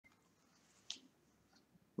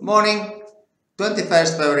Good morning,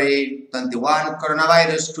 21st February 21,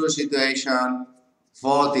 coronavirus crew situation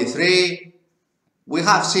 43. We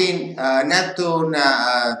have seen Neptune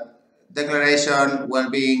declaration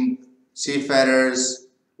well-being seafarers.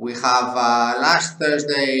 We have last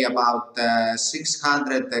Thursday about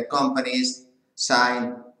 600 companies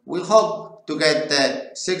signed. We hope to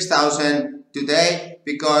get 6,000 today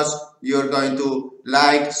because you're going to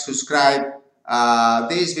like, subscribe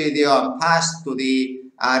this video and pass to the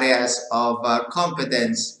areas of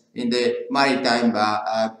competence in the maritime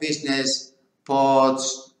business,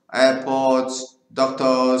 ports, airports,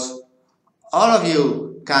 doctors. All of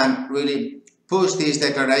you can really push these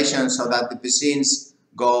declarations so that the vaccines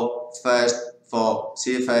go first for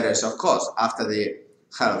seafarers, of course, after the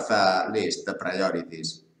health list, the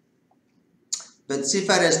priorities. But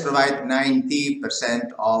seafarers provide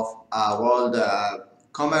 90% of world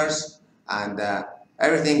commerce, and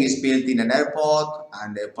everything is built in an airport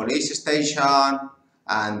and a police station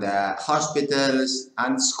and hospitals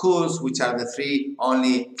and schools, which are the three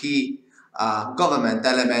only key government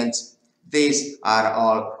elements. These are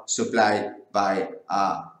all supplied by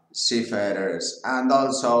seafarers, and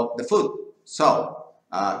also the food. So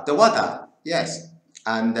the water, yes.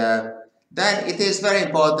 And then it is very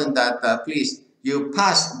important that please you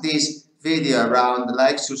pass this video around,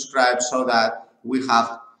 like, subscribe, so that we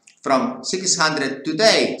have from 600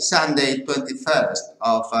 today, Sunday 21st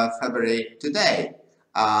of February today,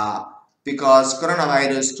 because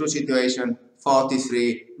coronavirus crew situation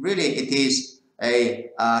 43, really it is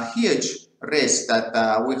a huge risk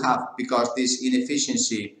that we have because this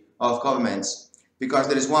inefficiency of governments, because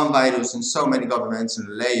there is one virus and so many governments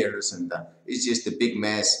and layers, and it's just a big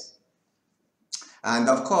mess. And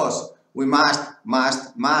of course, we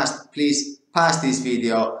must please pass this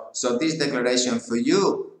video. So this declaration for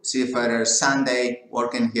you, seafarer, Sunday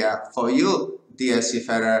working here for you, dear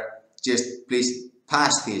seafarer, just please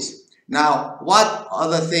pass this. Now, what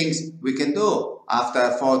other things we can do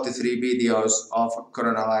after 43 videos of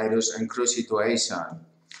coronavirus and crew situation?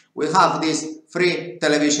 We have this free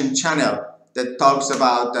television channel that talks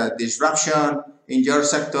about disruption in your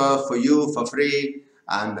sector for you for free,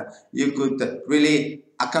 and you could really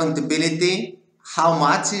accountability. How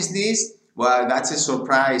much is this? Well, that's a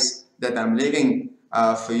surprise that I'm leaving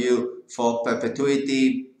for you for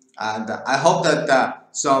perpetuity, and I hope that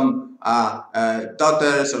some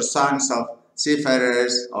daughters or sons of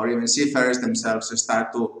seafarers or even seafarers themselves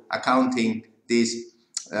start to accounting these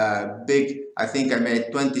big, I think I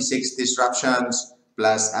made 26 disruptions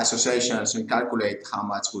plus associations and calculate how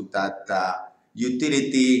much would that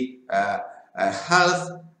utility,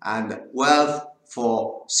 health and wealth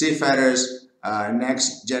for seafarers,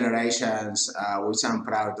 next generations, which I'm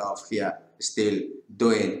proud of here, still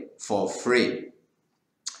doing for free.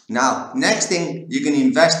 Now, next thing you can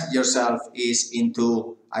invest yourself is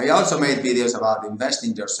into, I also made videos about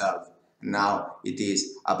investing yourself. Now it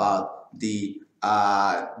is about the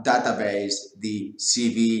database, the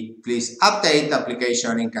CV. Please update the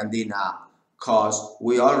application in Candina, because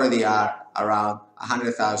we already are around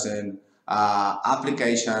 100,000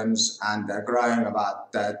 applications and they're growing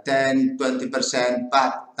about 10-20%,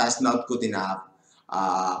 but that's not good enough.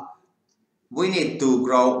 We need to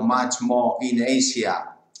grow much more in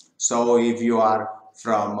Asia. So if you are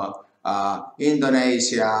from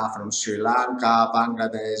Indonesia, from Sri Lanka,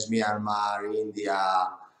 Bangladesh, Myanmar, India,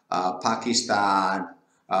 Pakistan,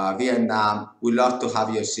 Vietnam, we love to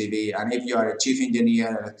have your CV. And if you are a chief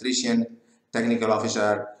engineer, electrician, technical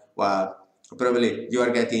officer, well, probably you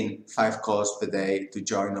are getting 5 calls per day to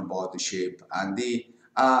join on board the ship. And the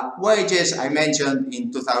wages I mentioned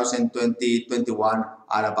in 2020-21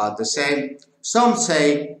 are about the same. Some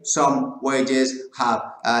say some wages have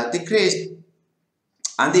decreased,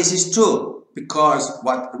 and this is true because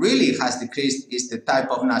what really has decreased is the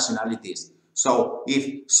type of nationalities. So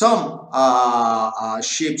if some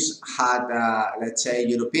ships had, let's say,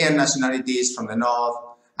 European nationalities from the north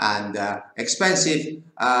and expensive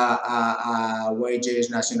wages,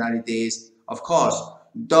 nationalities, of course,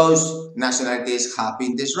 those nationalities have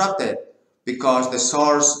been disrupted because the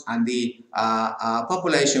source and the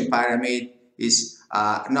population pyramid is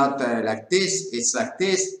not like this, it's like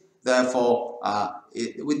this. Therefore,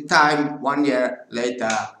 with time, 1 year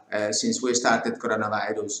later, since we started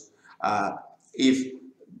coronavirus, if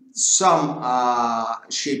some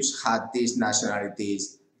ships had these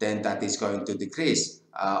nationalities, then that is going to decrease.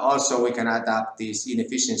 Also, we can adapt these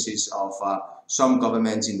inefficiencies of some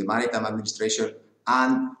governments in the maritime administration,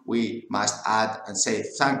 and we must add and say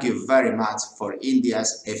thank you very much for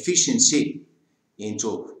India's efficiency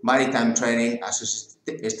into maritime training as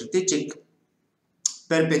a strategic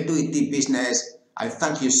perpetuity business I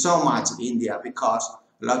thank you so much, India, because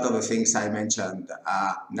a lot of the things I mentioned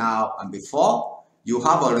now and before, you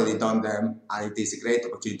have already done them, and it is a great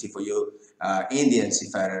opportunity for you, Indian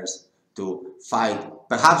seafarers, to fight.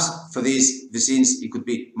 Perhaps for these vaccines, it could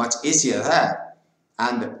be much easier there,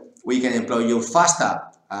 and we can employ you faster,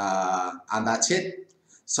 and that's it.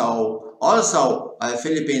 So also,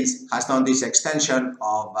 Philippines has done this extension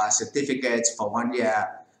of certificates for 1 year.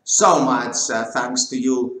 So much thanks to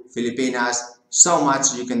you, Filipinas. So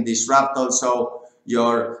much you can disrupt also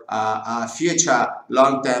your future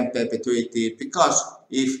long-term perpetuity, because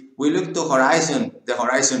if we look to horizon, the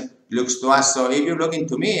horizon looks to us. So if you're looking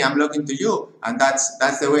to me, I'm looking to you, and that's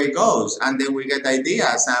the way it goes. And then we get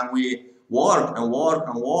ideas and we work and work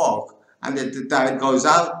and work, and the tide goes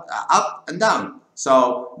out, up and down.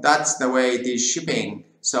 So that's the way it is shipping.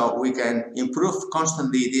 So we can improve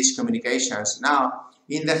constantly these communications. Now,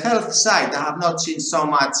 in the health side, I have not seen so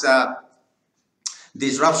much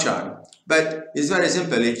disruption, but it's very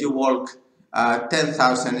simple. If you walk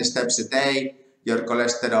 10,000 steps a day, your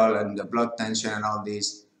cholesterol and the blood tension and all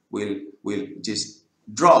this will just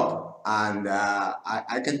drop. And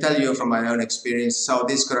I can tell you from my own experience, so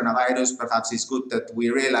this coronavirus, perhaps it's good that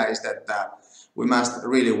we realize that we must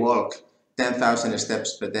really walk 10,000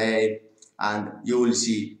 steps per day, and you will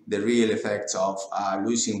see the real effects of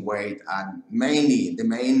losing weight. And mainly the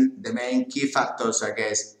main key factors, I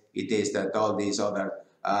guess, it is that all these other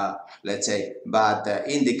let's say bad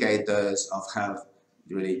indicators of health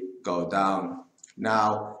really go down.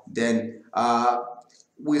 Now then,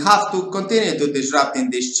 we have to continue to disrupt in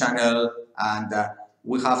this channel, and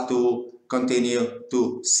we have to continue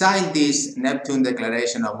to sign this Neptune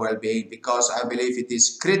Declaration of Wellbeing, because I believe it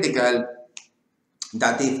is critical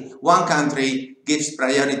that if one country gives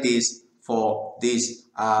priorities for this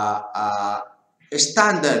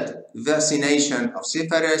standard vaccination of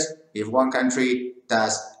seafarers, if one country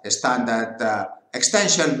does a standard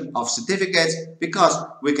extension of certificates, because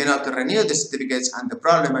we cannot renew the certificates, and the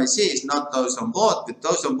problem I see is not those on board, but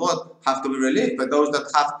those on board have to be relieved, but those that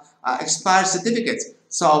have expired certificates.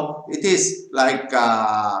 So it is like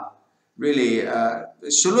really a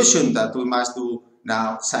solution that we must do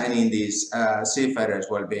now, signing this Seafarers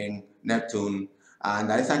Wellbeing Neptune.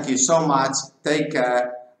 And I thank you so much. Take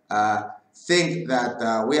care. Think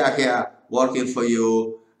that we are here working for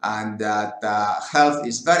you, and that health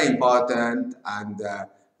is very important, and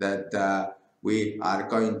that we are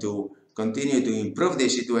going to continue to improve the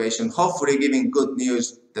situation, hopefully giving good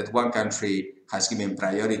news that one country has given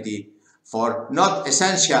priority for not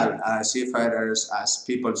essential seafarers, as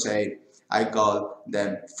people say. I call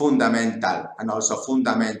them fundamental, and also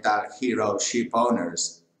fundamental hero ship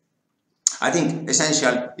owners. I think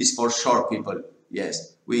essential is for shore people.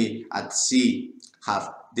 Yes, we at sea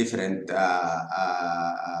have different,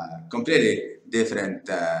 completely different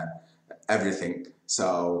everything.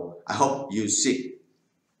 So I hope you see.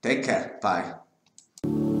 Take care. Bye.